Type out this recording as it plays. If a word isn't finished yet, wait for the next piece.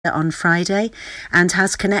on Friday and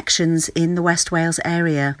has connections in the West Wales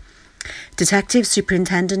area. Detective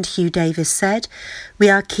Superintendent Hugh Davis said, "We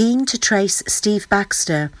are keen to trace Steve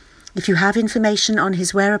Baxter. If you have information on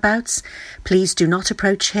his whereabouts, please do not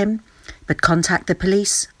approach him, but contact the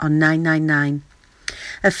police on 999.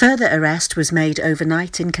 A further arrest was made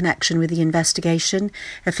overnight in connection with the investigation.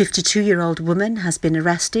 A 52-year-old woman has been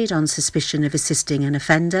arrested on suspicion of assisting an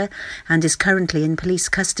offender and is currently in police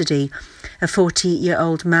custody. A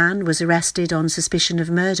 40-year-old man was arrested on suspicion of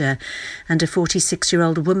murder, and a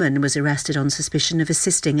 46-year-old woman was arrested on suspicion of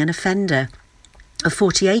assisting an offender. A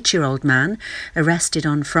 48-year-old man, arrested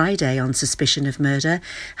on Friday on suspicion of murder,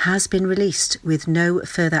 has been released with no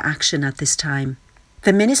further action at this time."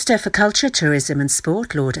 The Minister for Culture, Tourism and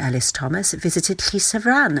Sport, Lord Ellis Thomas, visited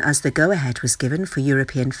Llysyfran as the go-ahead was given for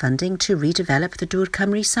European funding to redevelop the Dŵr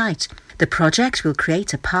Cymru site. The project will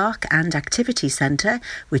create a park and activity centre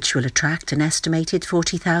which will attract an estimated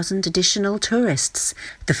 40,000 additional tourists.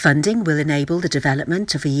 The funding will enable the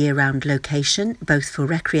development of a year-round location, both for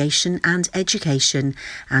recreation and education,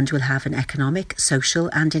 and will have an economic, social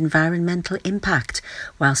and environmental impact,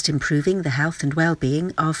 whilst improving the health and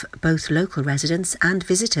well-being of both local residents and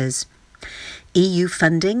visitors. EU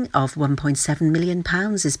funding of £1.7 million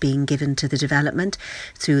is being given to the development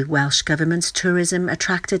through Welsh Government's Tourism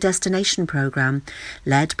Attractor Destination Programme,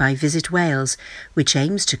 led by Visit Wales, which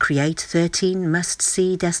aims to create 13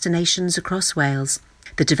 must-see destinations across Wales.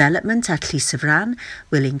 The development at Llysyfran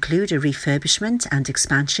will include a refurbishment and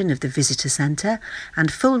expansion of the visitor centre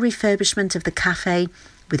and full refurbishment of the cafe,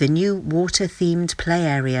 with a new water-themed play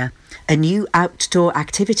area. A new outdoor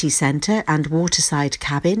activity centre and waterside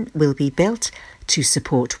cabin will be built to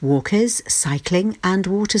support walkers, cycling and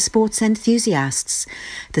water sports enthusiasts.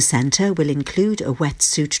 The centre will include a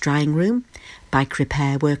wetsuit drying room, bike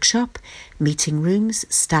repair workshop, meeting rooms,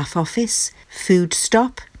 staff office, food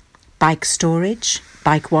stop, bike storage,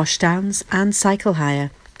 bike washdowns and cycle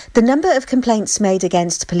hire. The number of complaints made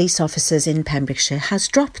against police officers in Pembrokeshire has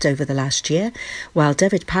dropped over the last year, while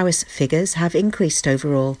Dyfed-Powys figures have increased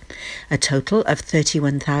overall. A total of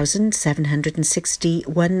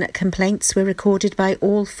 31,761 complaints were recorded by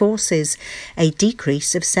all forces, a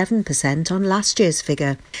decrease of 7% on last year's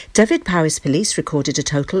figure. Dyfed-Powys Police recorded a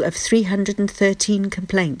total of 313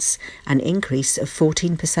 complaints, an increase of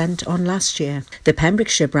 14% on last year. The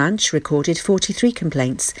Pembrokeshire branch recorded 43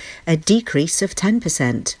 complaints, a decrease of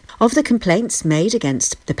 10%. Of the complaints made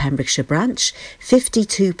against the Pembrokeshire branch,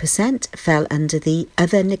 52% fell under the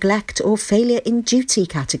other neglect or failure in duty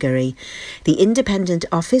category. The Independent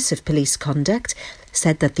Office of Police Conduct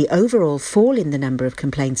said that the overall fall in the number of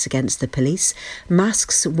complaints against the police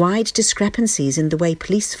masks wide discrepancies in the way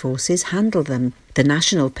police forces handle them. The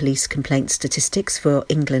National Police Complaint Statistics for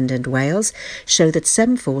England and Wales show that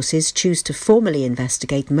some forces choose to formally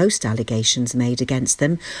investigate most allegations made against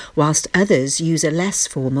them, whilst others use a less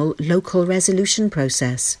formal local resolution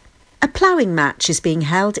process. A ploughing match is being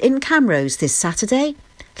held in Camrose this Saturday.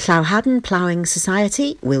 Llawhaden Ploughing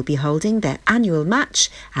Society will be holding their annual match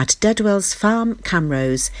at Dudwell's Farm,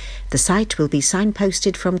 Camrose. The site will be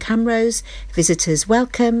signposted from Camrose. Visitors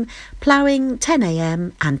welcome. Ploughing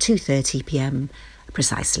 10am and 2:30pm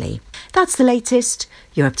precisely. That's the latest.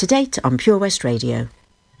 You're up to date on Pure West Radio.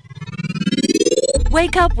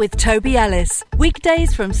 Wake up with Toby Ellis.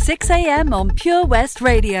 Weekdays from 6am on Pure West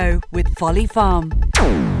Radio with Folly Farm.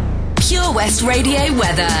 Pure West Radio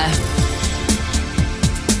weather.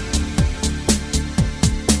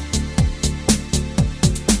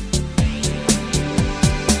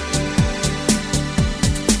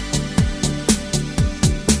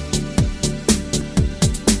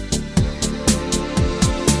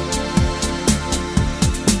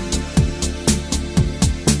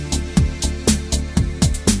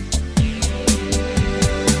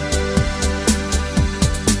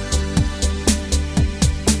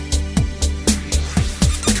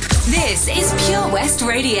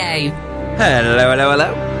 Radio.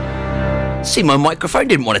 Hello. See, my microphone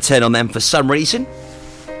didn't want to turn on then for some reason.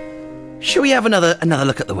 Shall we have another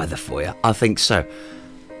look at the weather for you? I think so.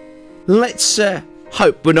 Let's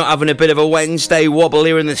hope we're not having a bit of a Wednesday wobble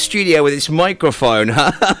here in the studio with this microphone.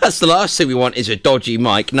 That's the last thing we want, is a dodgy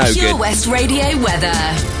mic. No good. Pure West Radio weather.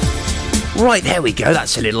 Right, there we go.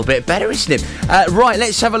 That's a little bit better, isn't it? Right,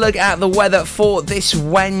 let's have a look at the weather for this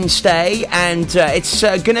Wednesday. And it's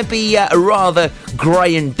going to be a rather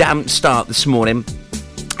grey and damp start this morning,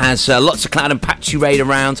 as lots of cloud and patchy rain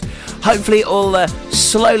around. Hopefully it'll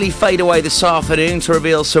slowly fade away this afternoon to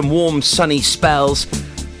reveal some warm, sunny spells.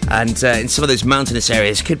 And in some of those mountainous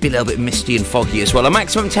areas, could be a little bit misty and foggy as well. A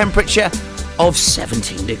maximum temperature of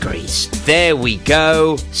 17 degrees. There we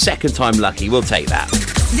go. Second time lucky. We'll take that.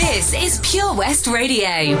 This is Pure West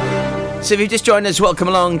Radio. So if you've just joined us, welcome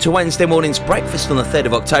along to Wednesday morning's breakfast on the 3rd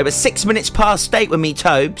of October. 6 minutes past 8 with me,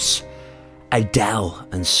 Tobes. Adele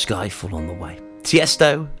and Skyfall on the way.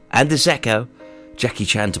 Tiesto and the Zecco. Jackie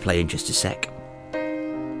Chan to play in just a sec.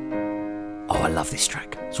 Oh, I love this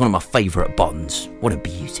track. It's one of my favourite Bonds. What a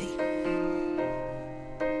beauty.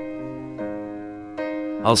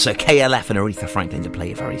 Also, KLF and Aretha Franklin to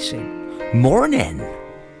play it very soon. Morning.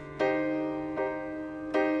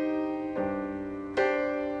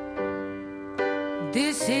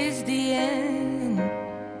 This is the end.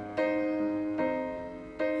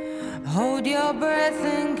 Hold your breath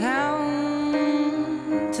and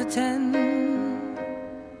count to 10.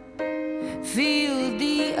 Feel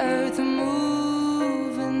the earth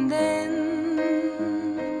move and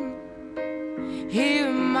then hear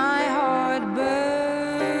my heart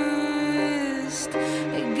burst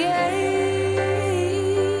again.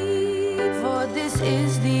 For this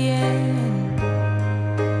is the end.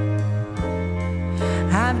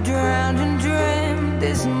 I've drowned and dreamt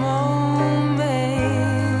this moment,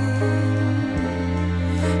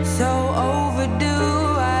 so overdue.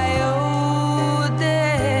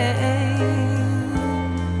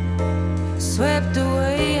 Swept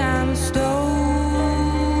away, I'm stolen.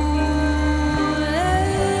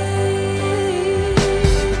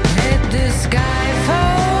 Let the sky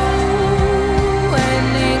fall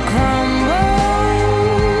when it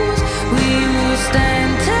crumbles. We will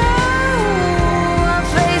stand tall, I'll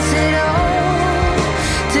face it all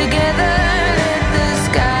together. Let the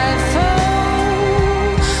sky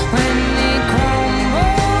fall when it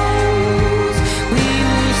crumbles. We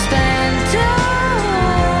will stand tall.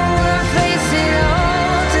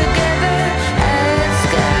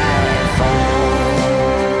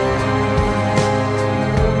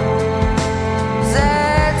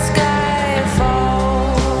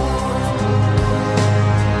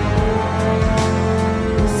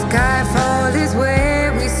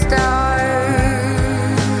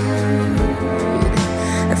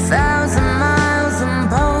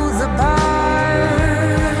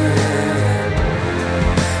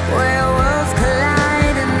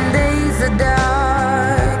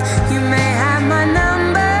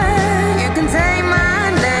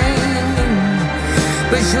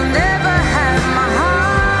 You'll never have my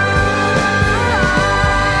heart.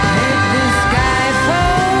 Let the sky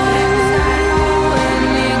fall when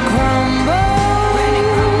it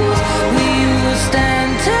crumbles. We will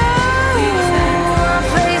stand tall, I'll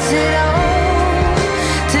face it all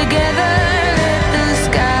together. Let the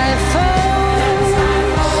sky fall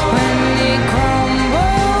when it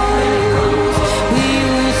crumbles. We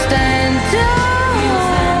will stand tall,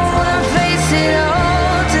 I'll face it all.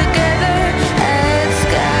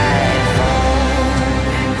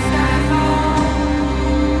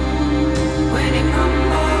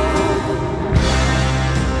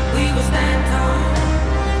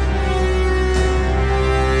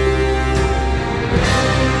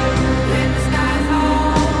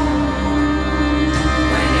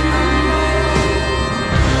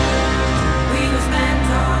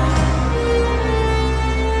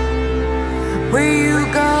 Where you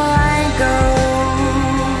go, I go.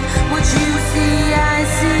 What you see, I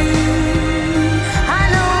see. I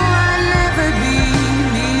know I'll never be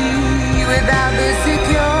without the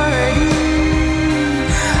security.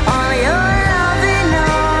 All your loving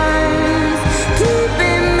arms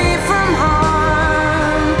keeping me from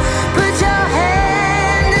harm. Put your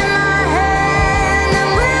hand in my hand and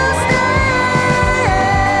we'll stay.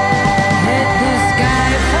 Let the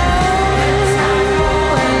sky fall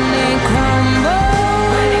when it crumbles.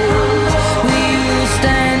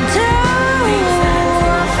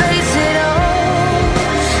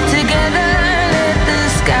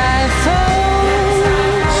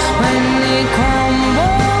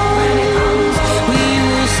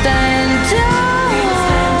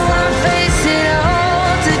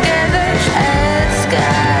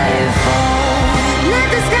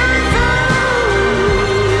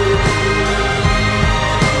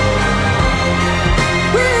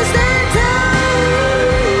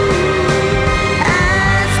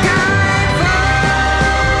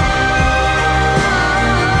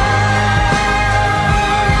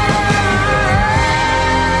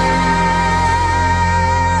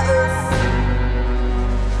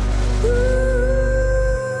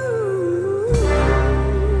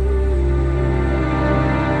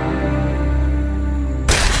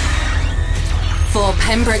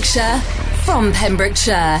 Pembrokeshire, from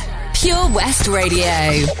Pembrokeshire, Pure West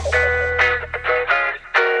Radio.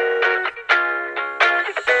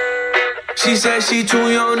 She said she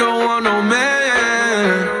too young, don't want no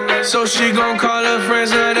man. So she gon' call her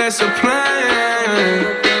friends, now that's a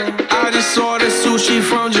plan. I just ordered sushi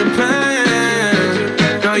from Japan.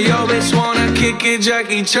 Now yo bitch wanna kick it,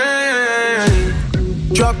 Jackie Chan.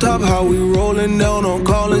 Drop top, how we rollin' down on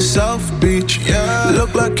Collins South Beach. Yeah,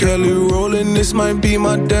 look like Kelly rollin', this might be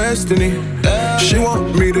my destiny. She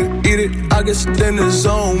want me to eat it, I guess then it's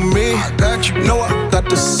on me. I got you, know I got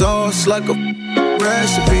the sauce like a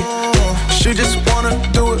recipe. She just wanna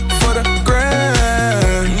do it for the grand.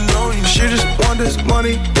 She just want this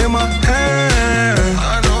money in my hand.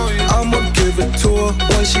 I'ma give it to her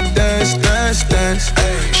when she dance, dance, dance.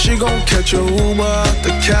 She gon' catch a Uber out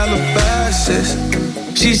the Calabasas.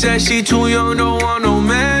 She said she too young, don't want no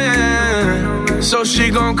man. So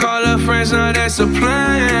she gon' call her friends, now that's a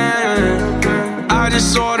plan. I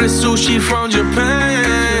just ordered sushi from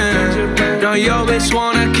Japan. Now yo bitch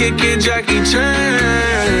wanna kick it, Jackie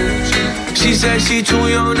Chan. She said she too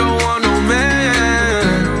young, don't want no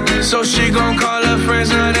man. So she gon' call her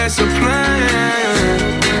friends, now that's a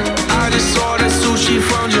plan. I just ordered sushi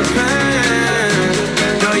from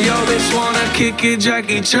Japan. Now yo bitch wanna kick it,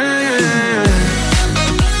 Jackie Chan.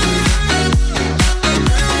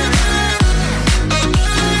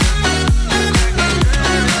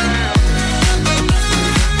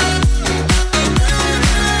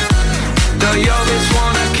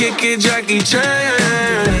 Kick it, Jackie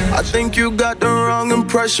Chan. I think you got the wrong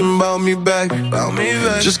impression about me back.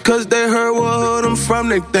 Just cause they heard what hood I'm from,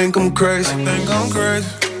 they think I'm crazy.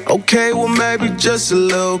 Okay, well maybe just a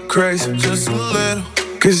little crazy. Just a little.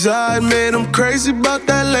 Cause I admit I'm crazy about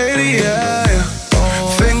that lady, yeah.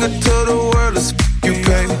 Finger to the world, let's you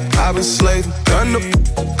pay me. I've been slaving, done the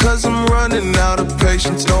cause I'm running out of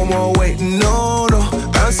patience. No more waiting, no, no.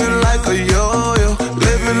 Bouncing like a yo-yo.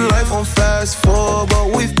 Living life on fast forward,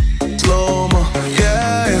 but we slow-mo,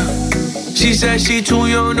 yeah. She said she too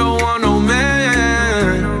young, don't want no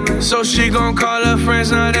man. So she gon' call her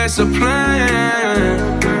friends, now that's a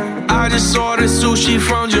plan. I just ordered sushi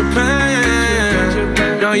from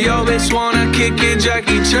Japan. Now yo bitch wanna kick it,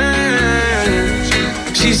 Jackie Chan.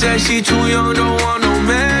 She said she too young, don't want no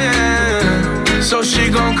man. So she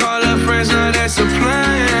gon' call her friends, now that's a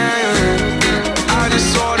plan. I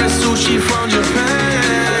just ordered sushi from Japan.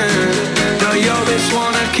 Now yo bitch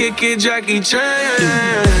wanna kick it, Jackie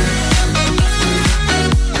Chan.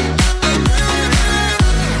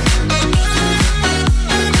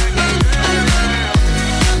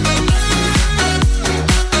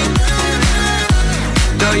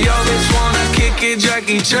 Now yo bitch wanna kick it,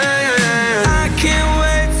 Jackie Chan. I can't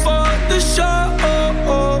wait for the show.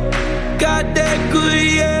 Got that good,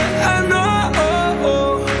 yeah, I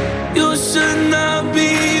know. You should not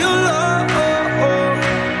be alone.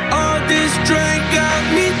 All this drink got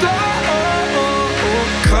me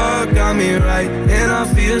gone. Car got me right, and I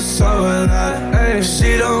feel so alive. Ay,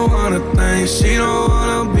 she don't wanna think, she don't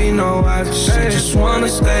wanna be no wife. She just wanna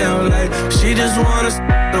stay up late, she just wanna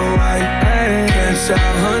no wife. Can't tell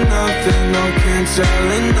her nothing, no, can't tell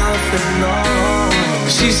her nothing, no.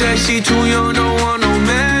 She said she too young, don't want no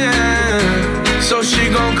man. So she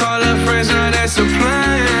gon' call her friends, now that's a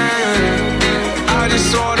plan. I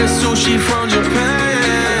just ordered sushi from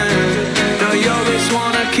Japan. Now yo bitch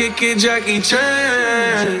wanna kick it, Jackie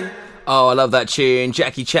Chan. Oh, I love that tune.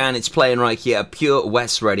 Jackie Chan, it's playing right here at Pure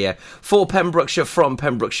West Radio. For Pembrokeshire, from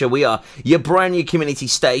Pembrokeshire, we are your brand new community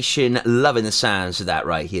station. Loving the sounds of that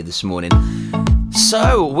right here this morning.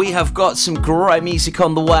 So, we have got some great music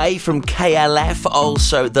on the way from KLF,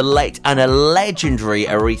 also the late and a legendary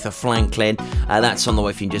Aretha Franklin. That's on the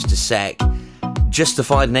way for you in just a sec.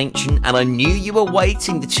 Justified and Ancient, and I Knew You Were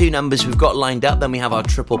Waiting, the two numbers we've got lined up. Then we have our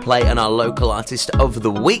triple play and our local artist of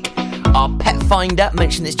the week. Our Pet Finder,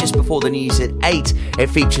 mentioned this just before the news at 8. It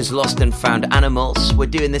features lost and found animals. We're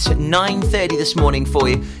doing this at 9:30 this morning for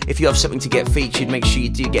you. If you have something to get featured, make sure you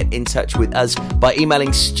do get in touch with us by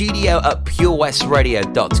emailing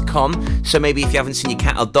studio@purewestradio.com. So maybe if you haven't seen your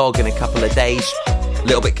cat or dog in a couple of days, a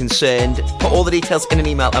little bit concerned, put all the details in an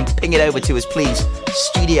email and ping it over to us, please.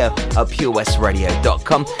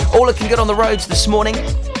 studio@purewestradio.com. All looking good on the roads this morning.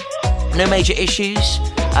 No major issues.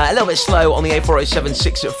 A little bit slow on the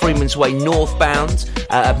A4076 at Freeman's Way northbound,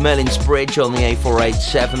 at Merlin's Bridge on the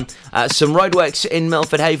A487. Some roadworks in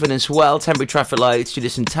Milford Haven as well. Temporary traffic lights due to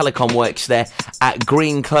some telecom works there at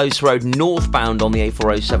Green Close Road northbound on the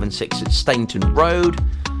A4076 at Stainton Road.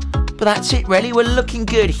 But that's it really, we're looking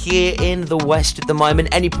good here in the west at the moment.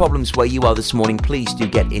 Any problems where you are this morning, please do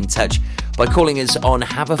get in touch by calling us on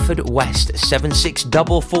Haverford West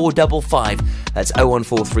 764455. That's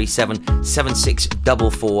 01437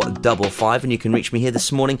 764455, and you can reach me here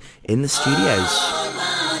this morning in the studios.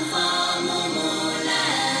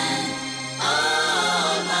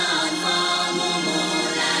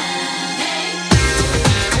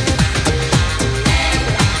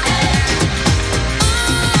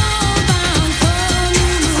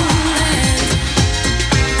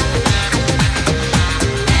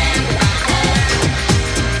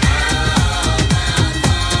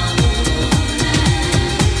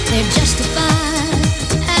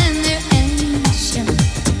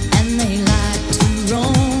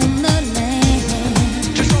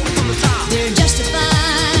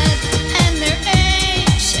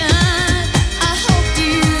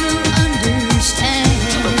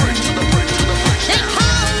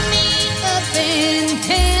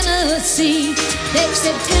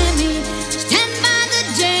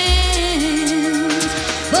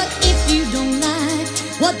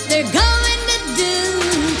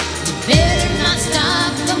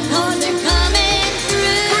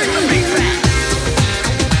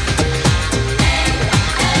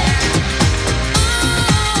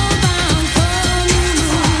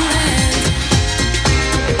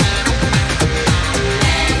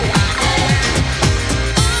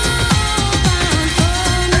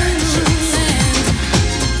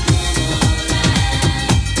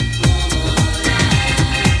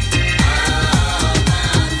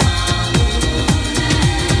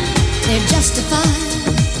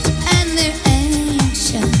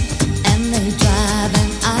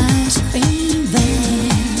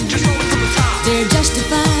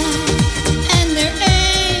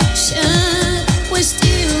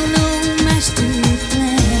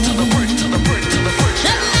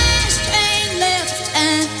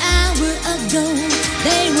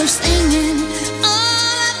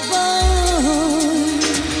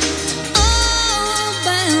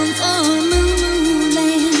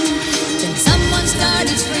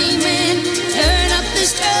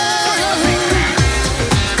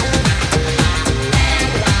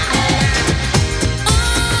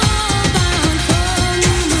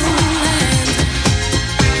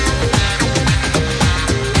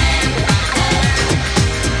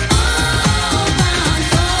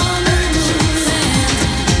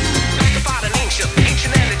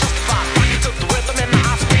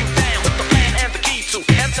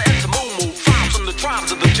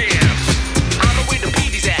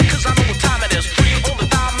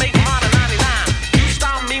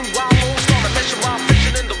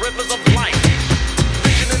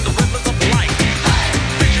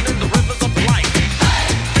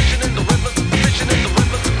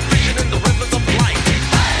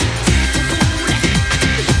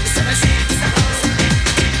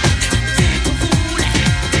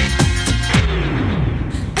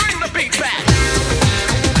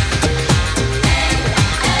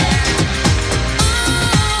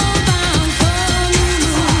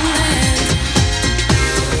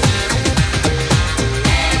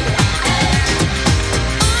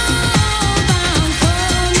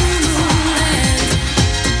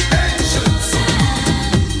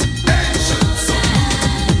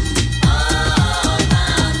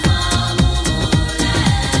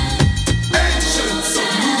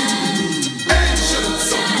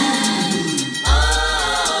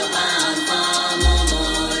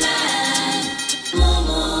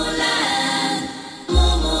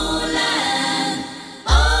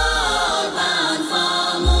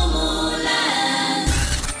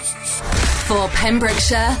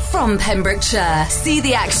 Pembrokeshire, from Pembrokeshire. See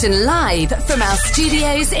the action live from our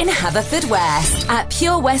studios in Haverfordwest at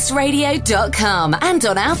purewestradio.com and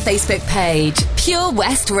on our Facebook page, Pure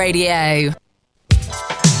West Radio.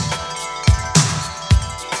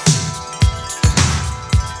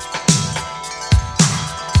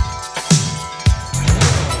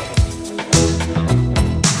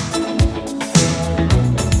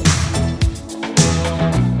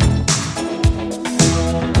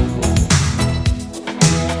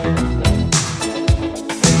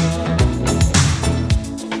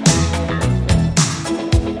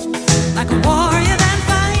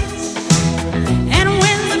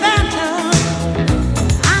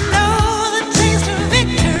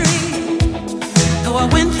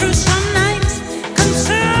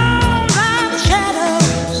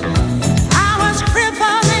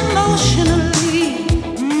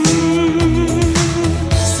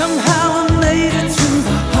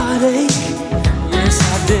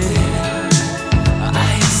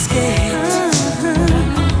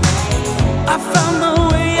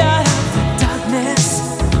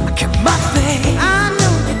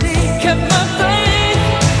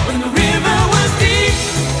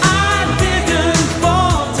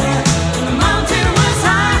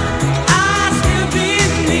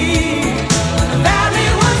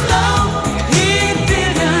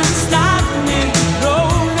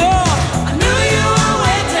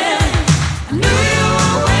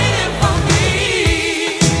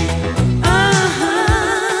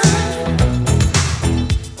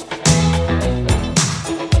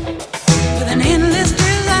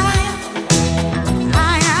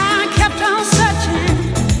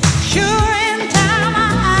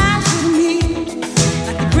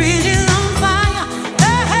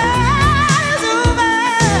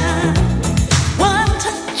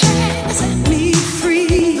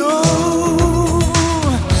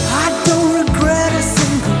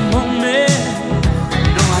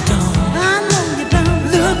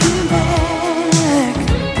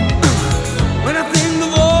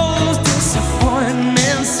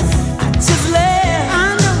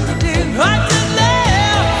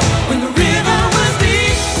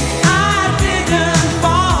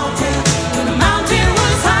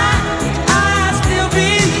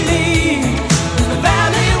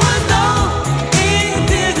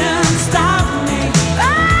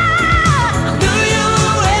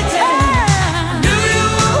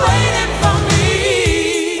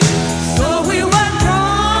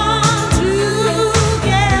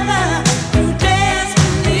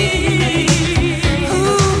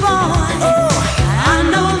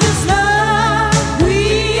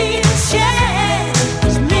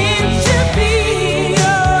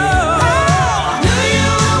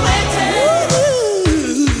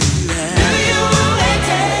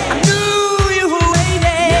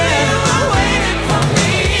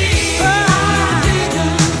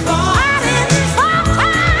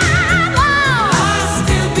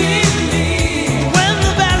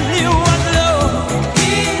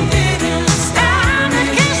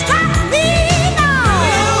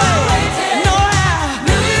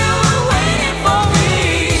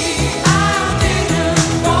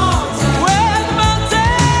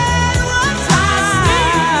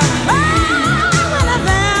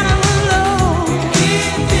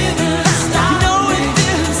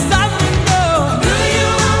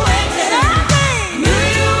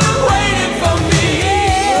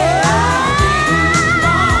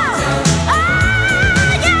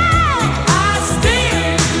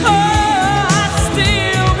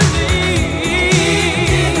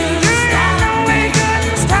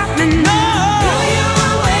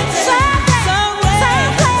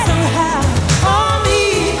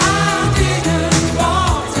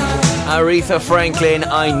 Aretha Franklin,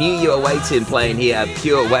 I Knew You Were Waiting, playing here at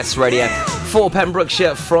Pure West Radio for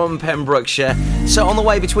Pembrokeshire, from Pembrokeshire. So on the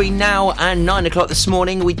way between now and 9 o'clock this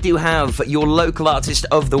morning, we do have your local artist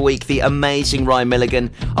of the week, the amazing Ryan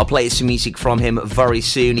Milligan. I'll play some music from him very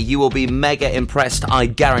soon. You will be mega impressed, I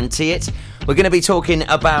guarantee it. We're going to be talking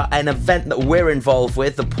about an event that we're involved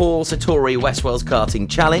with, the Paul Sartori West Wales Karting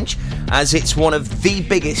Challenge, as it's one of the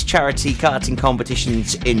biggest charity karting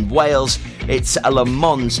competitions in Wales. It's a Le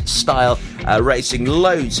Mans style, raising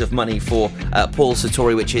loads of money for Paul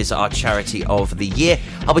Sartori, which is our charity of the year.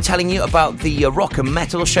 I'll be telling you about the rock and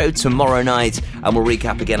metal show tomorrow night, and we'll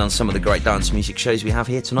recap again on some of the great dance music shows we have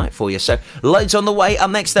here tonight for you. So loads on the way. Up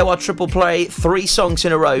next, though, our triple play, 3 songs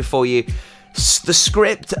in a row for you. The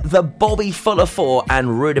Script, the Bobby Fuller 4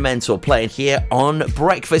 and Rudimental, playing here on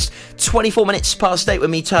Breakfast. 24 minutes past 8 with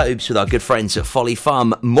me, Tobes, with our good friends at Folly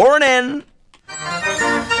Farm. Morning!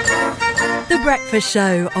 The Breakfast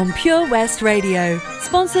Show on Pure West Radio,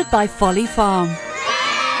 sponsored by Folly Farm.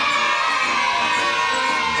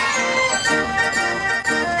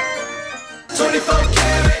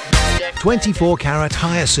 24-carat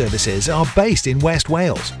hire services are based in West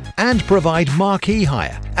Wales and provide marquee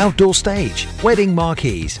hire, outdoor stage, wedding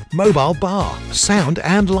marquees, mobile bar, sound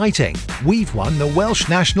and lighting. We've won the Welsh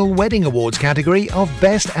National Wedding Awards category of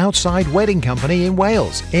Best Outside Wedding Company in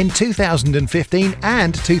Wales in 2015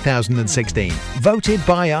 and 2016, voted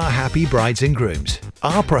by our happy brides and grooms.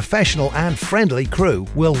 Our professional and friendly crew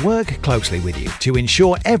will work closely with you to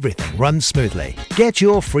ensure everything runs smoothly. Get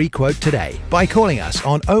your free quote today by calling us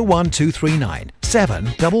on 01239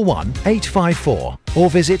 711 854 or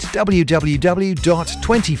visit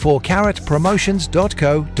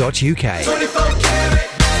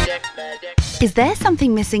www.24caratpromotions.co.uk. Is there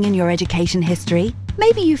something missing in your education history?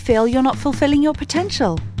 Maybe you feel you're not fulfilling your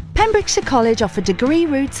potential. Pembrokeshire College offer degree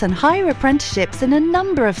routes and higher apprenticeships in a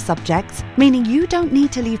number of subjects, meaning you don't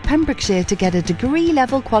need to leave Pembrokeshire to get a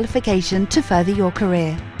degree-level qualification to further your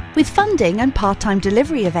career. With funding and part-time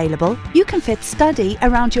delivery available, you can fit study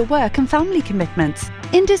around your work and family commitments.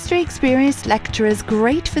 Industry-experienced lecturers,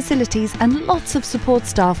 great facilities and lots of support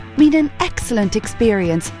staff mean an excellent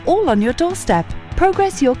experience, all on your doorstep.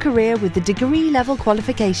 Progress your career with the degree-level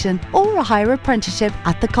qualification or a higher apprenticeship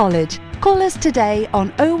at the college. Call us today on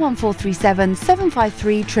 01437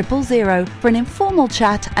 753 000 for an informal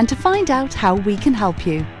chat and to find out how we can help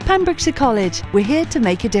you. Pembrokeshire College, we're here to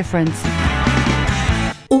make a difference.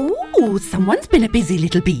 Ooh, someone's been a busy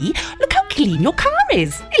little bee. Look how clean your car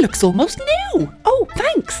is. It looks almost new. Oh,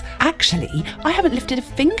 thanks. Actually, I haven't lifted a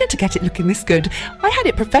finger to get it looking this good. I had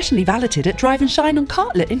it professionally valeted at Drive and Shine on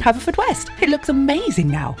Cartlet in Haverfordwest. It looks amazing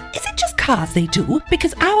now. Is it just cars they do?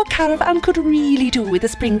 Because our caravan could really do with a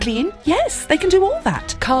spring clean. Yes, they can do all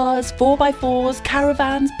that. Cars, 4x4s,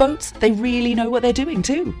 caravans, boats. They really know what they're doing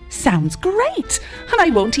too. Sounds great. And I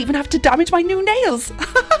won't even have to damage my new nails.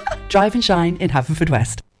 Drive and Shine in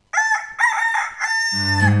Haverfordwest.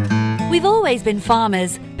 We've always been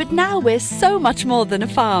farmers, but now we're so much more than a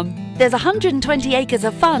farm. There's 120 acres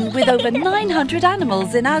of fun with over 900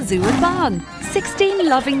 animals in our zoo and barn, 16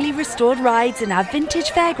 lovingly restored rides in our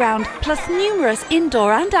vintage fairground, plus numerous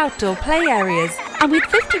indoor and outdoor play areas. And with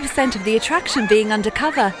 50% of the attraction being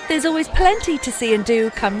undercover, there's always plenty to see and do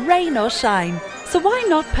come rain or shine. So why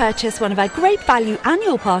not purchase one of our great value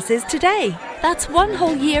annual passes today? That's one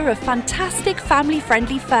whole year of fantastic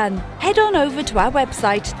family-friendly fun. Head on over to our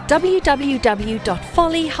website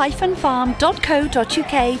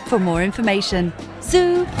www.folly-farm.co.uk for more information.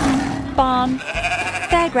 Zoo, barn,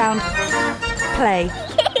 fairground, play.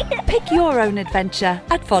 Pick your own adventure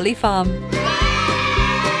at Folly Farm.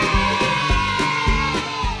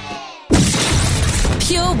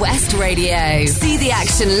 Pure West Radio. See the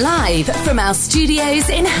action live from our studios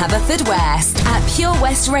in Haverfordwest at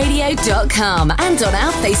purewestradio.com and on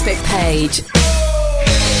our Facebook page.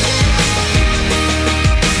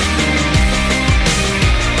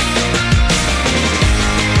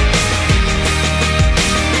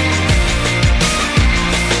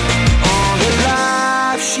 All the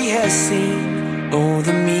life she has seen, oh,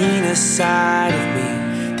 the meaner side of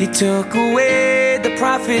me. They took away the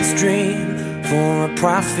prophet's dream for a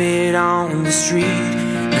profit on the street.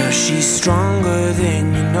 Now she's stronger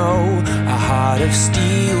than you know. A heart of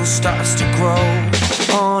steel starts to grow.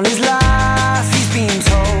 All his life he's been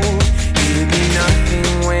told he'll be nothing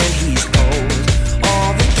when he's old.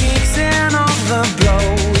 All the kicks and all the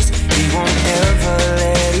blows, he won't ever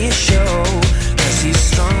let it show. 'Cause he's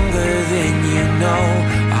stronger than you know.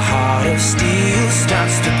 A heart of steel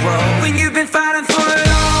starts to grow. When you've been fighting for it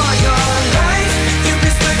all your life, you've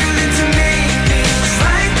been struggling to make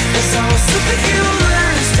so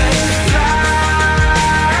superhuman, stay fly.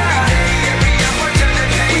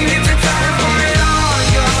 When you've been fighting for it all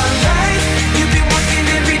your life, you've been working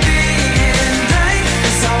every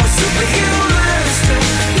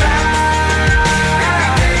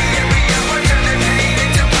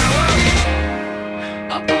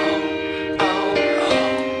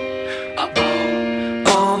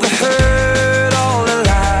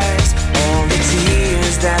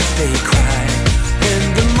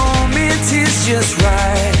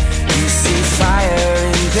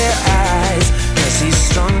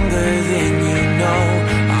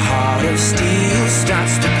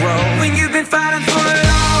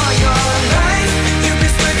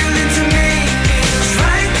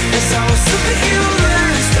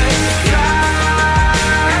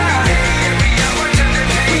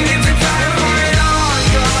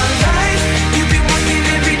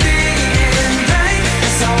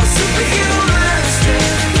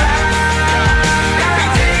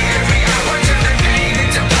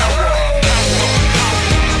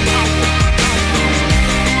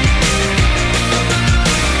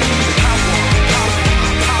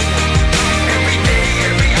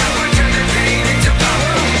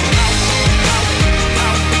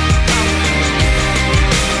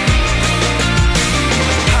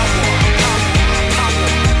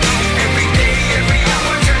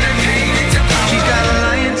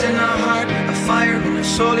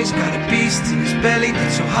he's got a beast in his belly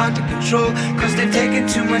that's so hard to control. Cause they've taken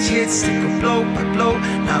too much hits, they go blow by blow.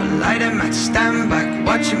 Now light him at stand back,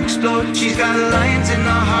 watch him explode. She's got lions in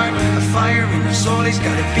her heart, a fire in her soul. He's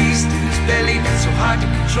got a beast in his belly that's so hard to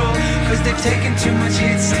control. Cause they've taken too much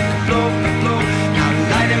hits, they go blow by blow. Now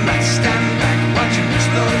light him at stand back, watch him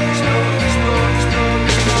explode, explode, explode, explode,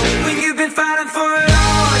 explode. When you've been fighting for it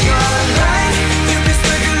all your life, you've been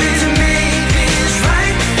struggling to make things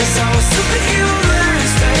right. That's how a superhero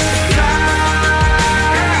learns to fly.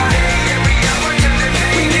 Every hour,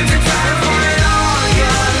 when you've been fighting for it all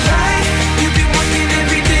your life, you've been working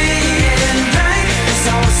every day and night. That's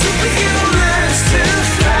how a superhero learns to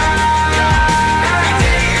fly. Every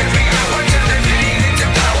day, every hour, turn the pain into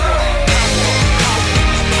power.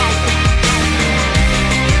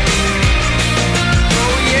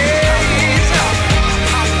 Oh yeah.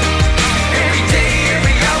 Every day,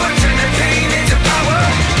 every hour, turn the pain into power.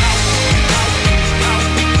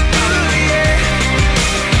 Oh yeah.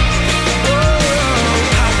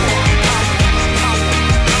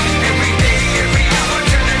 Every day, every hour,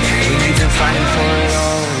 turn the pain into fighting for it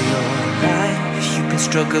all your life. You've been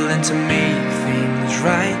struggling to make things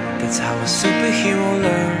right. That's how a superhero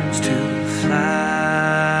learns to fly.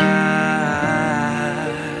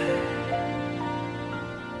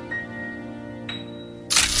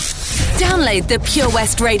 Download the Pure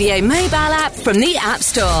West Radio mobile app from the App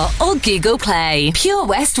Store or Google Play. Pure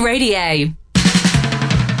West Radio.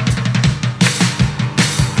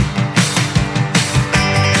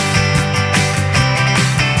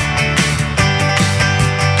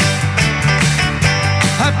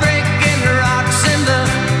 Breaking rocks in the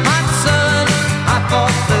hot sun. I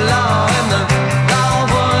fought the law and the law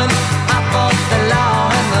won. I fought the law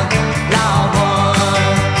and the law won.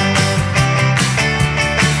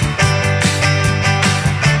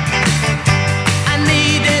 I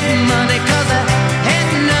needed money 'cause I had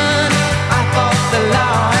none. I fought the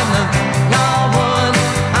law and the law won.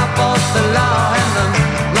 I fought the law and the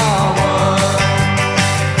law won.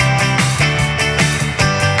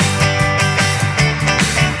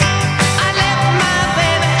 I left my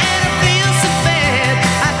baby and I feel so bad.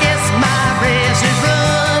 I guess my race is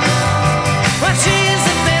run. Well, she's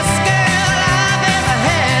the best girl I've ever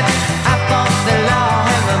had. I fought the law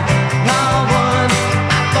and the law won.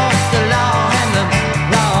 I fought the law and the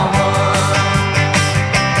law won.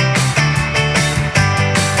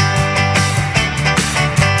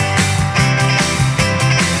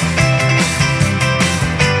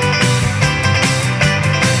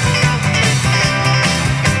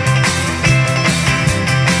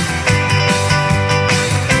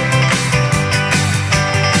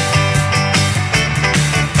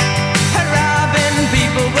 Robbing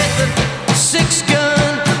people with a six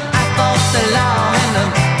gun. I fought the law and the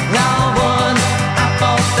law won. I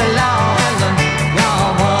fought the law and the law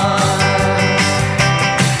won.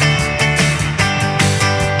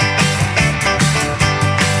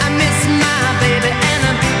 I miss my baby and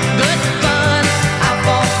a good fun. I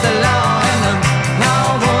fought the law and the law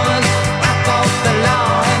won. I fought the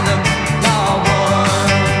law and the law won.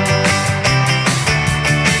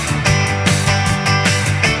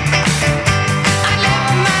 I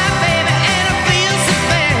left my baby and I feel so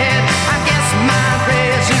bad. I guess my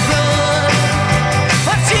race is run.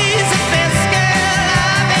 But she's the best girl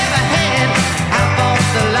I've ever had. I fought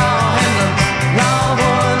the law and the law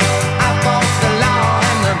won. I fought the law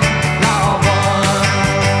and the law won.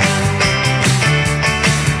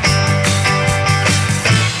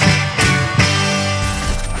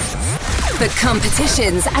 For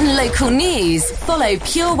competitions and local news, follow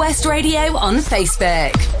Pure West Radio on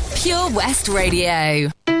Facebook. Pure West Radio.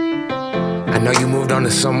 I know you moved on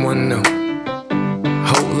to someone new.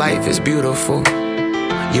 Whole life is beautiful.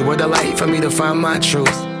 You were the light for me to find my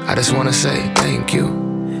truth. I just wanna say thank you.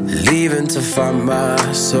 Leaving to find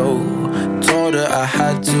my soul. Told her I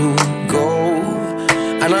had to go.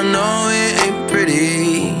 And I know it ain't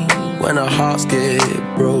pretty when our hearts get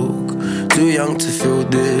broke. Too young to feel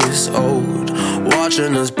this old.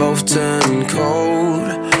 Watching us both turn cold.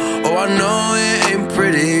 Oh, I know it ain't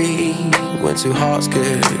pretty when two hearts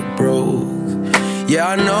get broke. Yeah,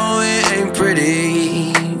 I know it ain't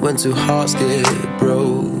pretty when two hearts get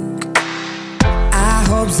broke. I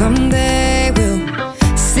hope someday we'll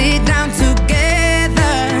sit down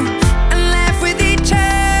together and laugh with each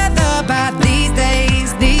other about these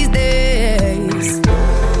days, these days.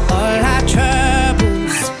 All our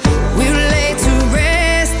troubles we'll lay to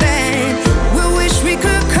rest and we wish we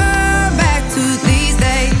could come back to these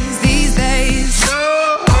days, these days.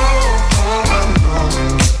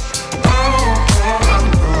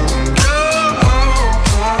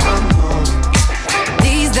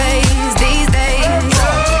 These days, these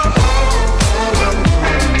days.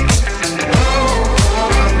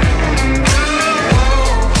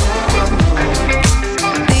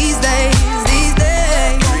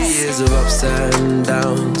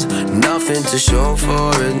 to show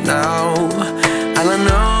for it now. And I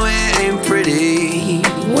know it ain't pretty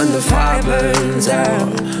when the fire burns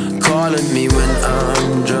out. Calling me when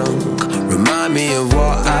I'm drunk, remind me of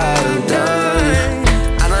what I've done.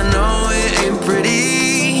 And I know it ain't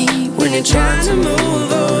pretty when you're trying to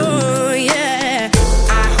move on. Yeah,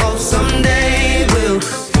 I hope someday we'll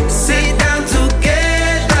sit down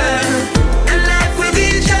together and laugh with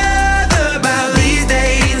each other about these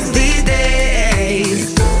days, these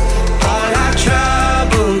days. All our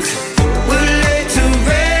troubles we'll lay to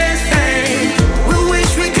rest, and we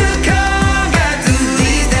wish we could come back to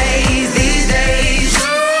these days, these days.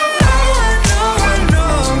 Oh, I know, I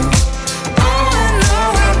know. Oh, I know,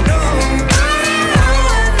 I know.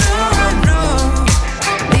 Oh, I know, I know.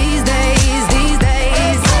 These days, these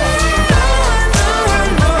days. Oh, I know, I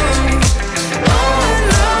know. Oh,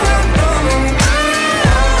 I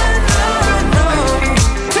know, I know.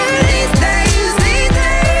 These days, these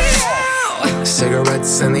days.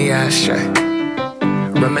 Cigarettes in the ashtray,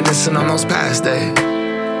 reminiscing on those past days.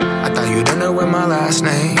 I thought you didn't know my last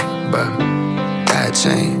name, but that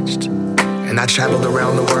changed. And I traveled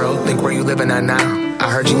around the world, think where you living at now. I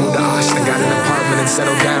heard you moved to Austin, got an apartment and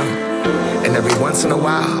settled down. And every once in a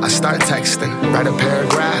while, I start texting, write a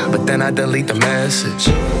paragraph, but then I delete the message.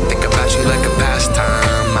 Think about you like a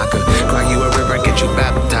pastime. I could cry you a river, get you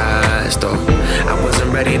baptized. Or I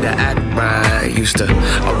wasn't ready to act right. Used to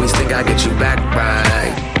always think I'd get you back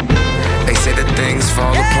right. They say that things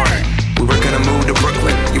fall apart. We were gonna move to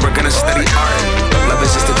Brooklyn, you were gonna study art. Love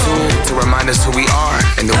is just a tool to remind us who we are,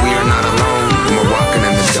 and that we are not alone when we're walking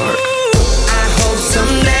in the dark. I hope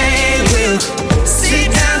someday we'll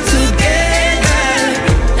sit down together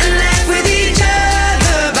and laugh with each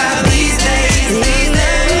other about these days, these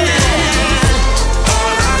days.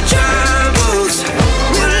 All our troubles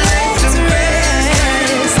we'll lay to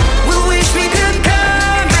rest. We wish we could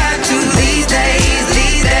come back to these days,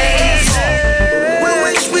 these days. We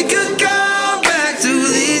wish we could come back to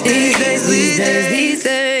these days, these days, these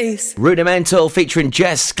days. Rudimental featuring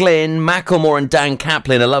Jess Glynn, Macklemore and Dan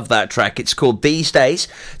Kaplan. I love that track. It's called These Days.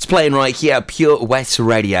 It's playing right here at Pure West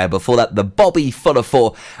Radio. Before that, the Bobby Fuller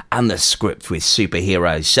 4 and the Script with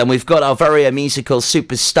Superheroes. And we've got our very musical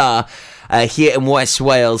superstar here in West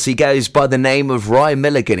Wales. He goes by the name of Ryan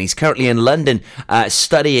Milligan. He's currently in London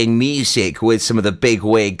studying music with some of the big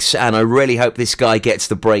wigs, and I really hope this guy gets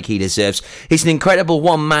the break he deserves. He's an incredible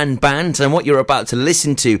one-man band, and what you're about to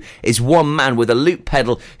listen to is one man with a loop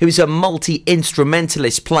pedal who's a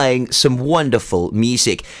multi-instrumentalist playing some wonderful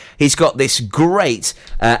music. He's got this great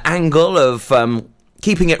angle of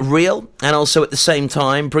keeping it real, and also at the same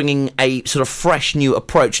time bringing a sort of fresh new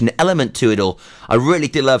approach and element to it all. I really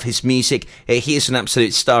do love his music. He is an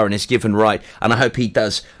absolute star in his given right, and I hope he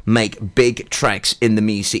does make big tracks in the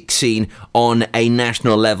music scene on a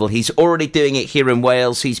national level. He's already doing it here in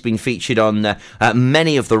Wales. He's been featured on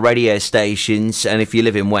many of the radio stations, and if you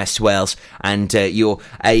live in West Wales and you're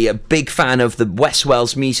a big fan of the West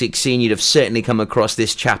Wales music scene, you'd have certainly come across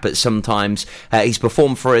this chap at some times. He's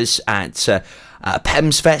performed for us at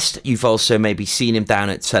Pemsfest. You've also maybe seen him down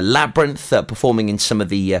at Labyrinth, performing in some of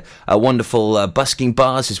the wonderful busking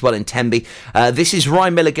bars as well in Tenby. This is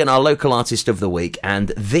Ryan Milligan, our local artist of the week,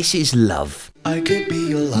 and this is Love. I could be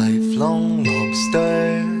your lifelong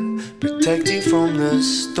lobster, protect you from the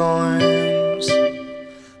storms.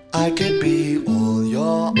 I could be all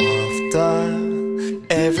you're after,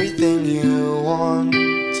 everything you want.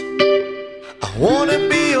 I wanna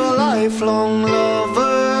be your lifelong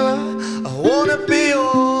lover, I wanna be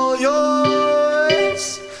all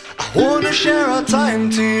yours. I wanna share our time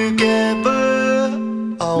together,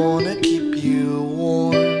 I wanna keep you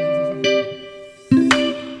warm.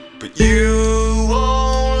 But you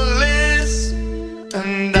won't listen,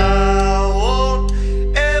 and I won't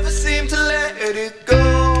ever seem to let it go.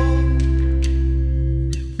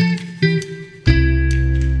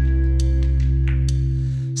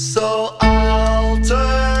 So I'll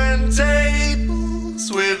turn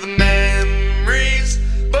tables with memories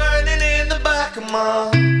burning in the back of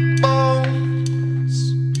my bones.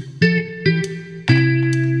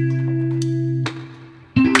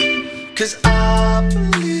 'Cause I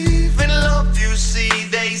believe in love, you see.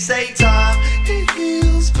 They say time it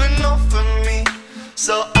heals, but not for me.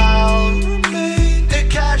 So I'll remain a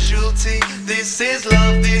casualty. This is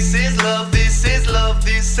love, this is love, this is love,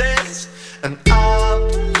 this is. And I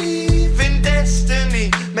believe in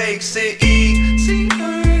destiny, makes it easier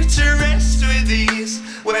to rest with ease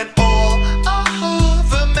when all I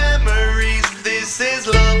have are memories. This is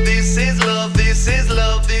love, this is love, this is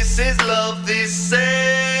love, this is love, this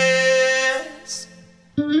is.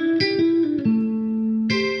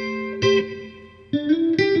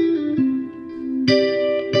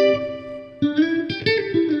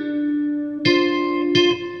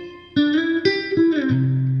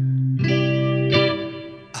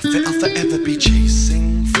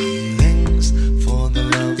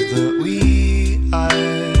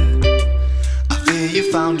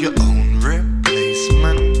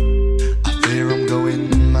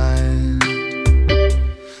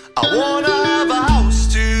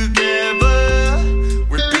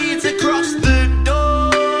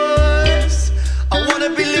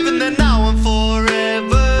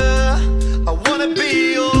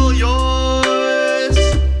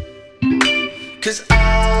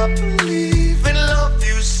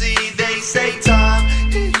 say time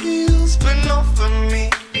heals, but not for me.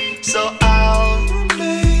 So I'll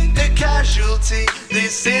remain a casualty.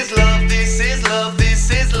 This is love, this is love, this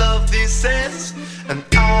is love, this is. And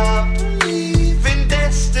I believe in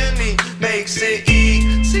destiny makes it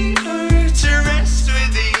easier to rest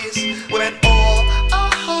with ease when all I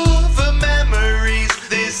have are memories.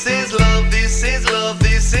 This is love, this is love,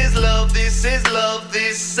 this is love, this is love,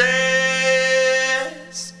 this is.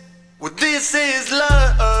 Well, this is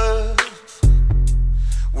love.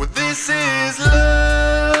 Well, this is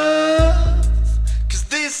love. 'Cause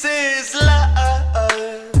this is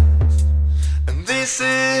love. And this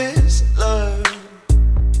is love.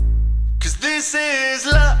 'Cause this is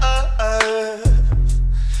love.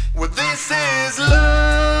 Well, this is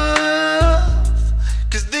love.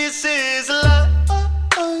 'Cause this is love.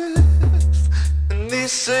 And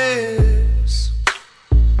this is.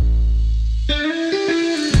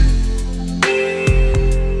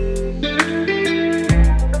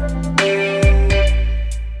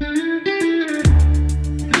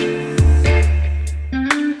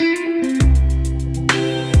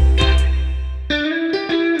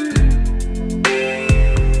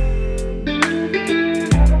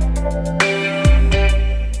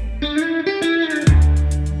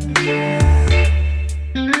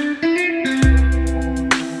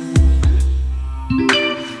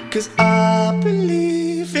 I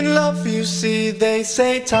believe in love, you see. They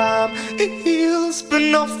say time it heals, but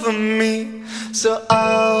not for me. So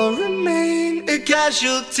I'll remain a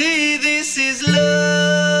casualty. This is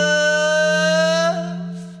love.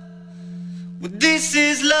 Well, this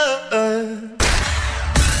is love.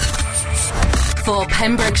 For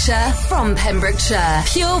Pembrokeshire, from Pembrokeshire,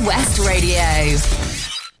 Pure West Radio.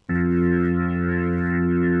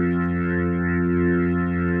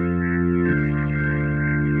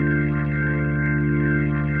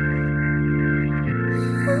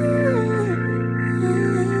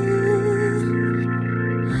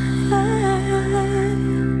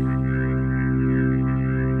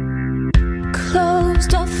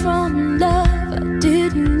 Closed off from love, I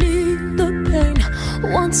didn't need the pain.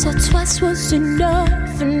 Once or twice was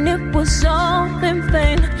enough, and it was all in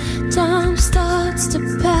vain. Time starts to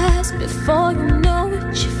pass before you know it,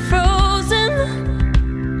 you're frozen.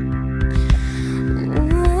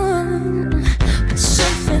 But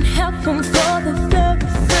something happened for the very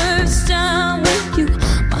first time with you.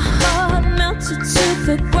 My heart melted to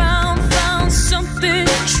the ground, found something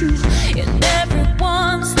true. And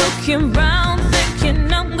everyone's looking round, thinking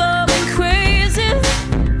I'm going crazy.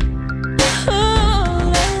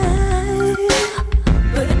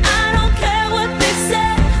 But I don't care what they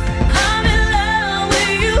say, I'm in love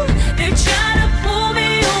with you. They try to pull me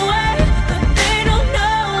away, but they don't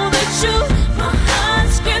know the truth. My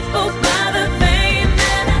heart's crippled by the pain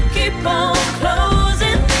that I keep on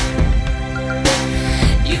closing.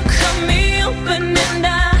 You cut me open and I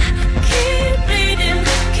keep bleeding,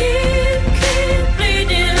 keep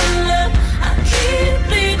bleeding, love. I keep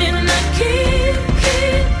bleeding, I keep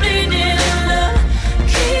bleeding, love.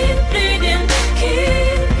 Keep bleeding,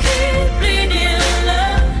 keep bleeding,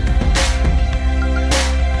 love.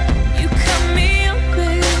 You cut me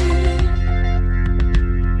open.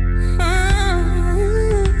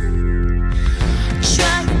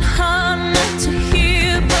 Trying hard not to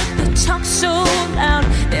hear, but the talk so loud.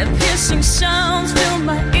 Their piercing sounds fill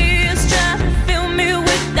my ears, try to fill me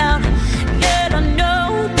with doubt. Yet I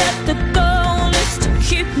know that the goal is to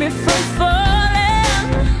keep me from falling.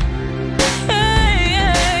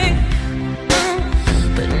 Hey,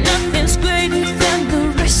 but nothing's greater than the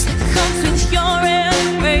risk that comes with your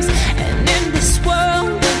embrace. And in this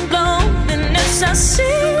world of loneliness, I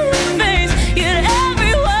see your face. Yet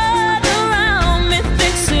everyone around me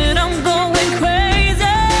thinks that I'm going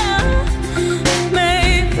crazy.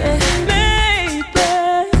 Maybe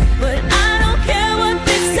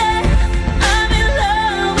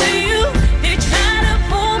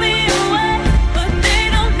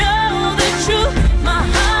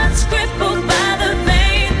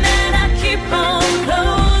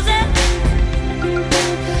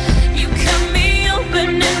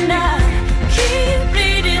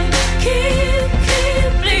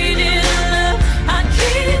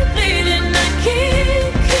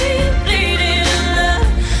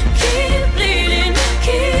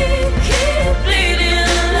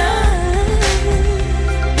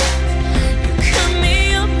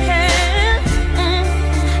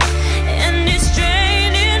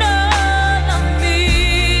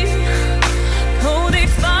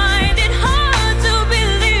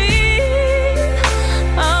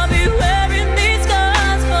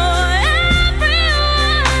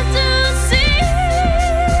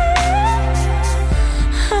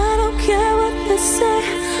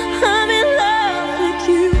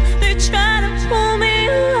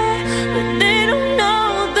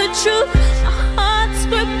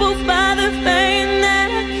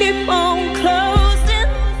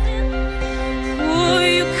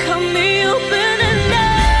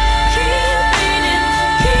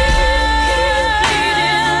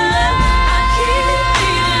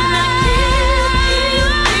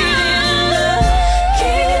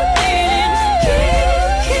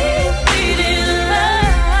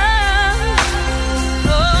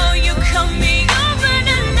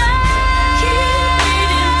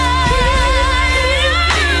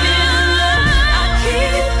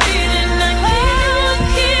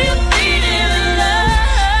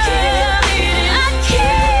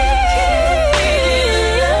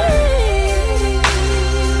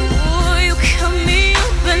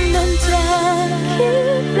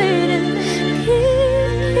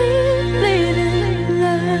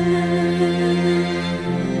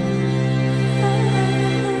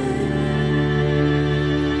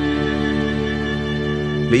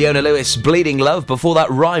Leona Lewis, Bleeding Love. Before that,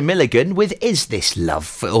 Ryan Milligan with Is This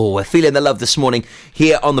Love? Oh, we're feeling the love this morning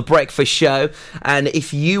here on The Breakfast Show. And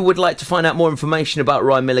if you would like to find out more information about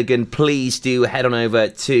Ryan Milligan, please do head on over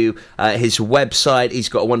to his website. He's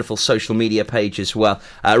got a wonderful social media page as well.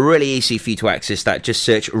 Really easy for you to access that. Just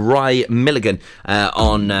search Ryan Milligan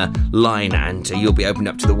online and you'll be opened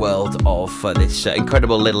up to the world of this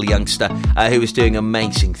incredible little youngster who is doing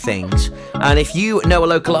amazing things. And if you know a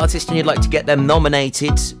local artist and you'd like to get them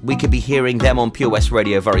nominated, we could be hearing them on Pure West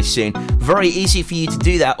Radio very soon. Very easy for you to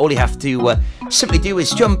do that. All you have to simply do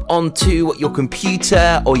is jump onto your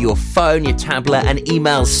computer or your phone, your tablet, and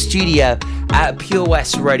email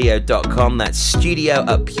studio@purewestradio.com. That's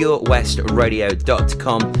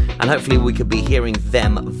studio@purewestradio.com. And hopefully we could be hearing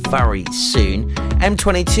them very soon.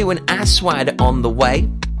 M22 and Aswad on the way.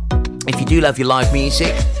 If you do love your live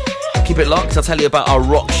music, keep it locked. I'll tell you about our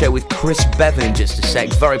rock show with Chris Bevan in just a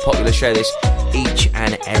sec. Very popular show this each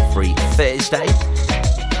and every Thursday.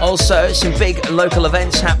 Also, some big local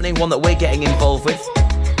events happening. One that we're getting involved with.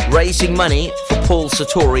 Raising money for Paul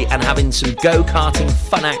Sartori and having some go-karting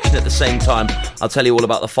fun action at the same time. I'll tell you all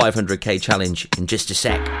about the 500k challenge in just a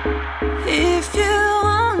sec. If you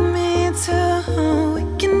want me to, we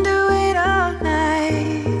can do it all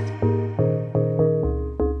night.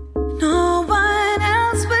 No one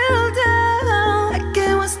else will do like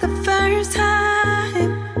it was the first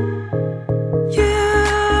time. You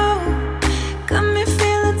got me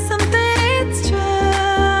feeling something, it's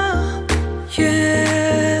true.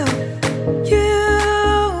 You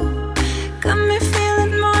got me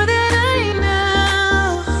feeling more than I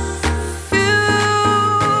know.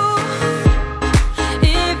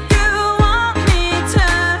 If you want me to,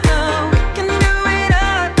 we can do it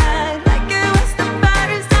all night like it was the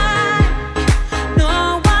first time.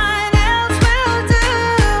 No one else will do.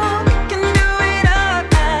 We can do it all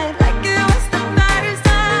night like it was the first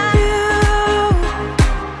time. You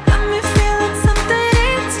got me feeling something,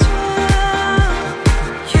 it's true. You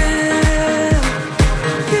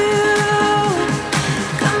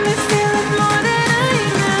got me feeling more than I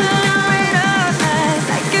know. It all night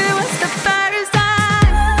like it was the first time.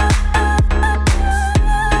 Like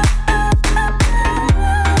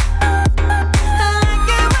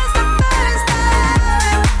it was the first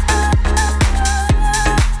time.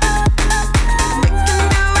 We can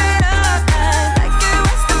do it all night like it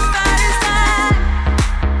was the first time.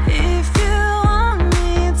 If you want me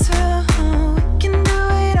to, we can do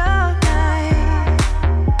it all night.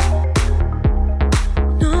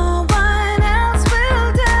 No one else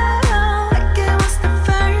will do like it was the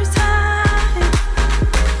first time.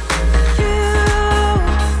 You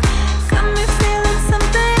got me feeling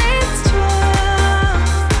something, it's true.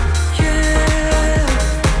 You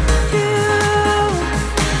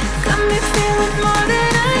got me feeling more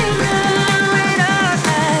than I know. It all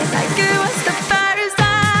night like it was the first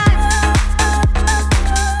time. Like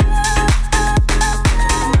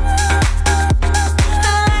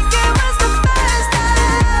it was the first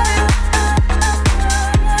time.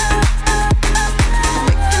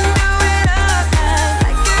 We can do it all night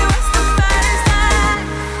like it was the first time.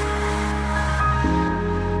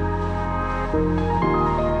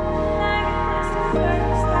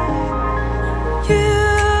 You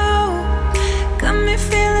got me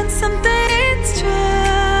feeling something, it's true.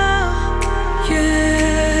 You,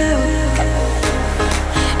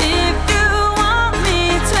 if you want me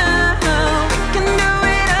to, we can do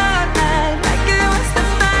it all night like it was the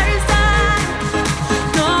first time.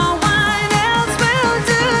 No one else will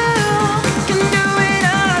do. We can do it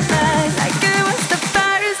all night like it was the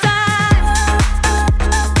first time. Like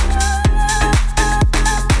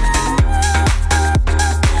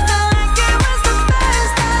it was the first time.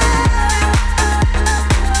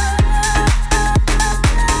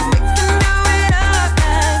 We can do it all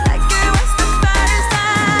night like it was the first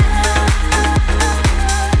time.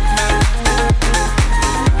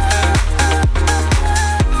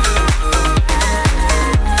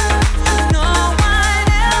 No one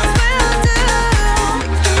else will do. We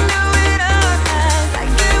can do it all night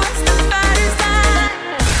like it was the first time.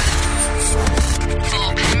 For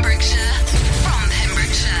Pembrokeshire, from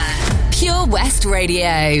Pembrokeshire. Pure West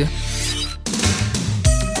Radio.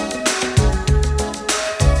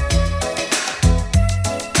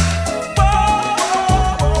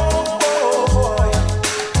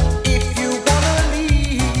 If you wanna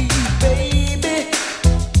leave, baby,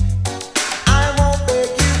 I won't beg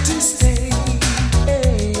you to stay.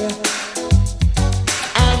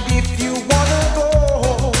 And if you wanna go,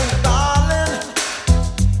 darling,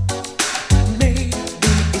 maybe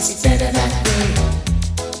it's better that way.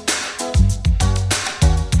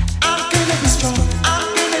 I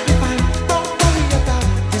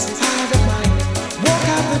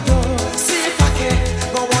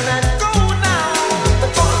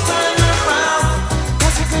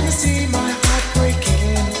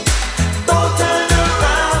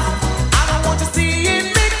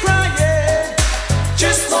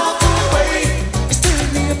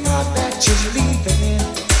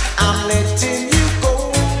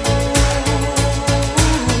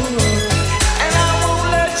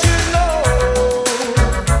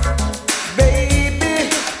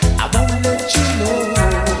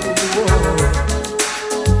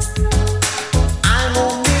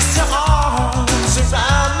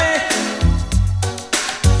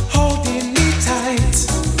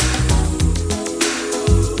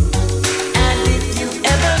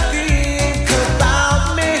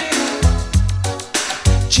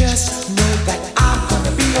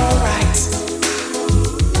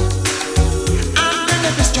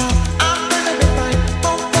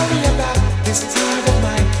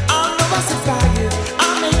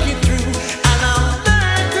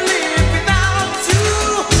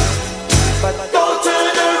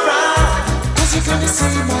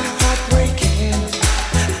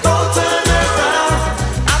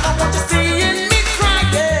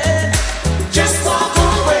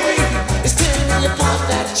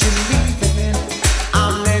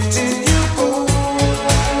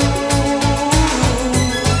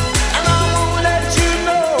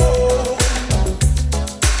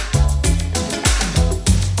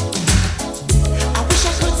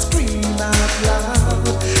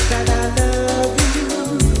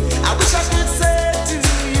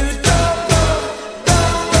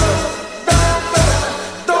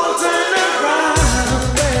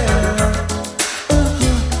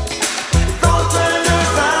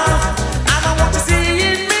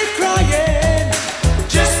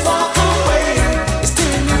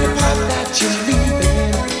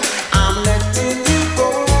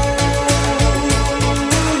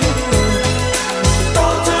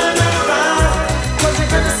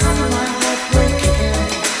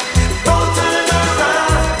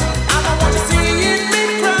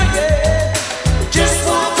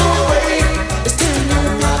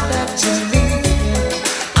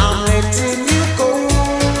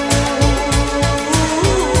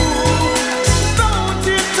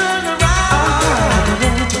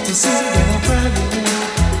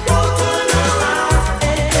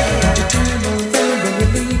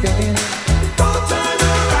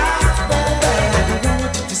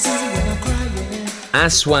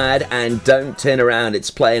Aswad and Don't Turn Around. It's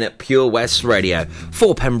playing at Pure West Radio.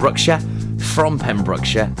 For Pembrokeshire, from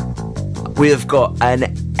Pembrokeshire, we have got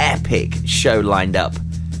an epic show lined up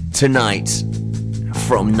tonight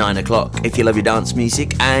from 9 o'clock. If you love your dance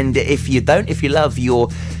music, and if you don't, if you love your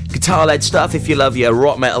guitar-led stuff, if you love your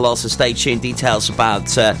rock metal, also stay tuned. Details about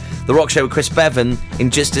the Rock Show with Chris Bevan in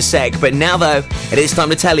just a sec. But now, though, it is time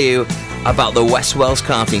to tell you about the West Wales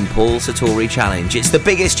Karting Paul Sartori Challenge. It's the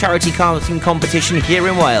biggest charity karting competition here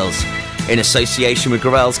in Wales, in association with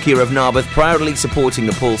Gravel's Kia of Narberth, proudly supporting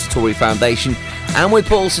the Paul Sartori Foundation. And with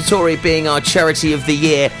Paul Sartori being our charity of the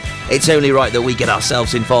year, it's only right that we get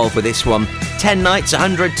ourselves involved with this one. 10 nights,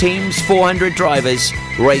 100 teams, 400 drivers,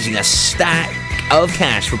 raising a stack of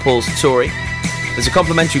cash for Paul Sartori. There's a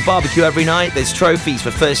complimentary barbecue every night. There's trophies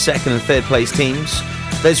for first, second and third place teams.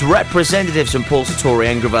 There's representatives from Paul Sartori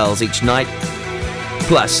and Gravel's each night.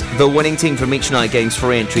 Plus, the winning team from each night gains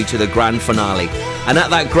free entry to the grand finale. And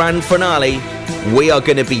at that grand finale, we are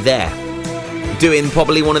going to be there, doing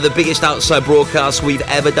probably one of the biggest outside broadcasts we've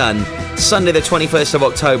ever done. Sunday the 21st of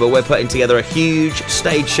October, we're putting together a huge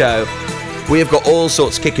stage show. We have got all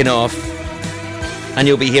sorts kicking off, and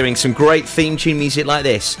you'll be hearing some great theme tune music like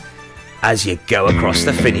this as you go across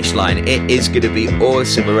the finish line. It is going to be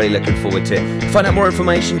awesome. We're really looking forward to it. To find out more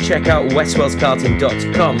information, check out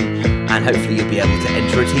westwaleskarting.com, and hopefully you'll be able to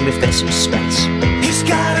enter a team if there's some space. He's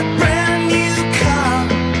got a brand new car,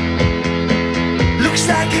 looks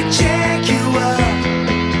like a Jaguar.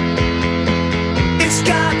 It's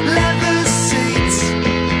got leather seats,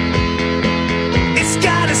 it's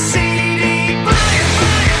got a CD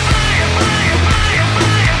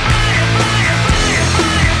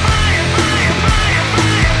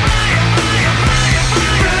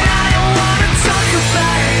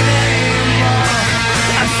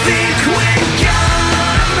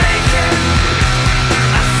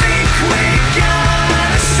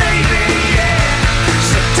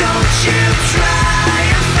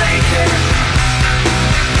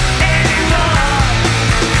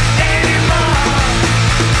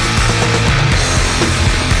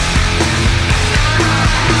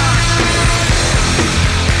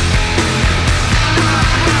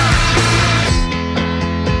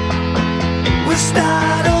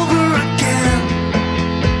start over again,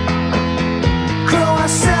 grow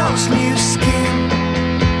ourselves new skin,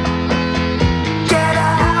 get a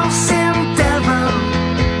house in Devon,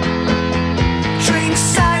 drink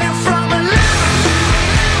cider from a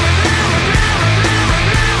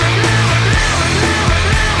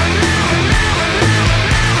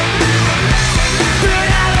but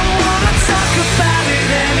I don't wanna talk about it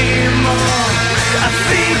anymore. I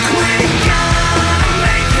think we're gonna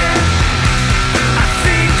make it.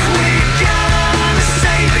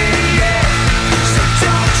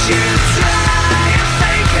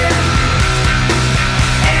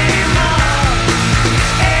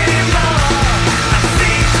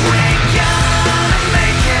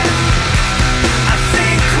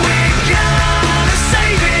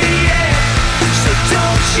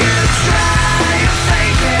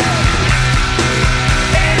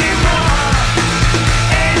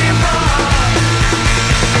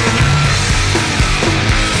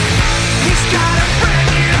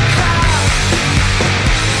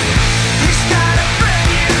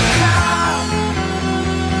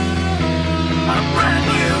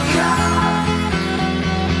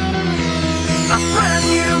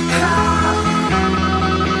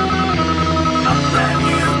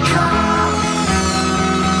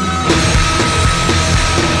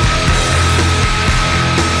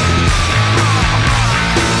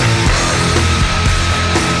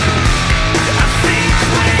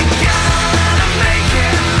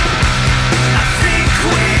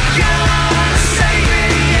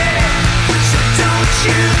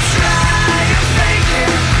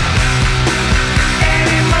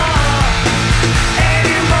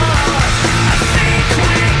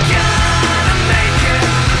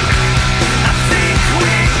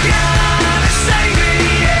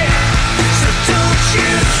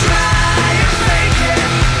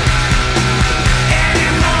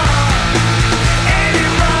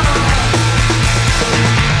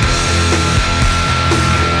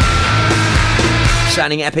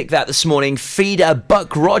 Sounding epic that this morning. Feeder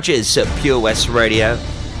Buck Rogers at Pure West Radio.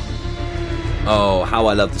 Oh, how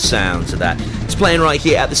I love the sounds of that. It's playing right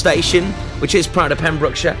here at the station, which is proud of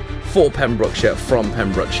Pembrokeshire, for Pembrokeshire, from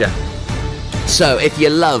Pembrokeshire. So if you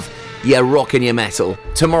love your rock and your metal,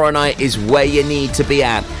 tomorrow night is where you need to be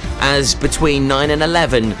at, as between 9 and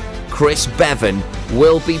 11, Chris Bevan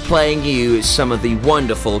will be playing you some of the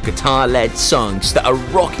wonderful guitar-led songs that are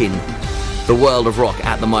rocking the world of rock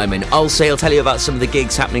at the moment. Also, he'll tell you about some of the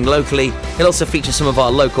gigs happening locally. He'll also feature some of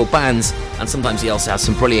our local bands, and sometimes he also has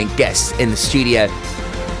some brilliant guests in the studio.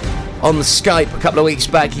 On the Skype a couple of weeks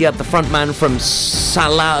back, he had the frontman from Salavia,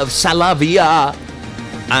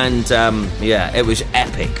 and yeah, it was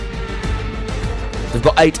epic. They've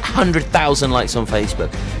got 800,000 likes on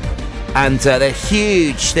Facebook, and they're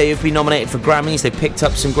huge. They have been nominated for Grammys. They picked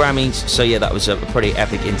up some Grammys, so yeah, that was a pretty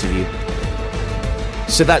epic interview.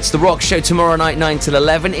 So that's the Rock Show tomorrow night, 9 till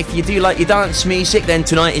 11. If you do like your dance music, then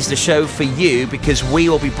tonight is the show for you, because we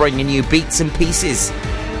will be bringing you bits and pieces.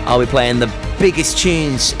 I'll be playing the biggest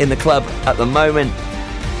tunes in the club at the moment,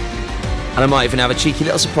 and I might even have a cheeky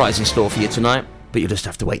little surprise in store for you tonight, but you'll just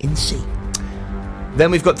have to wait and see. Then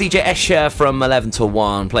we've got DJ Escher from 11 till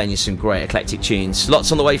 1 playing you some great eclectic tunes.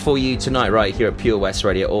 Lots on the way for you tonight right here at Pure West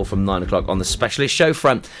Radio, all from 9 o'clock on the Specialist Show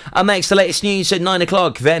front. And next, the latest news at 9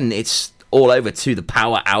 o'clock. Then it's all over to the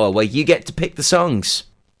Power Hour, where you get to pick the songs.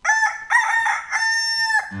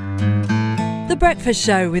 The Breakfast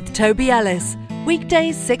Show with Toby Ellis.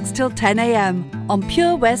 Weekdays 6 till 10 a.m. on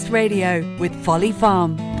Pure West Radio with Folly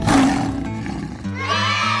Farm.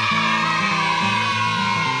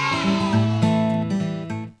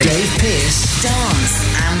 Dave Pearce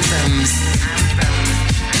Dance Anthems.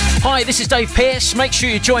 Hi, this is Dave Pearce. Make sure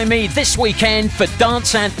you join me this weekend for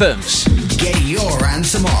Dance Anthems. Get your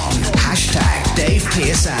anthem on. Hashtag Dave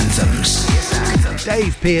Pearce Anthems.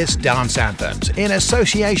 Dave Pearce Dance Anthems in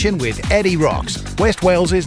association with Eddie Rocks, West Wales'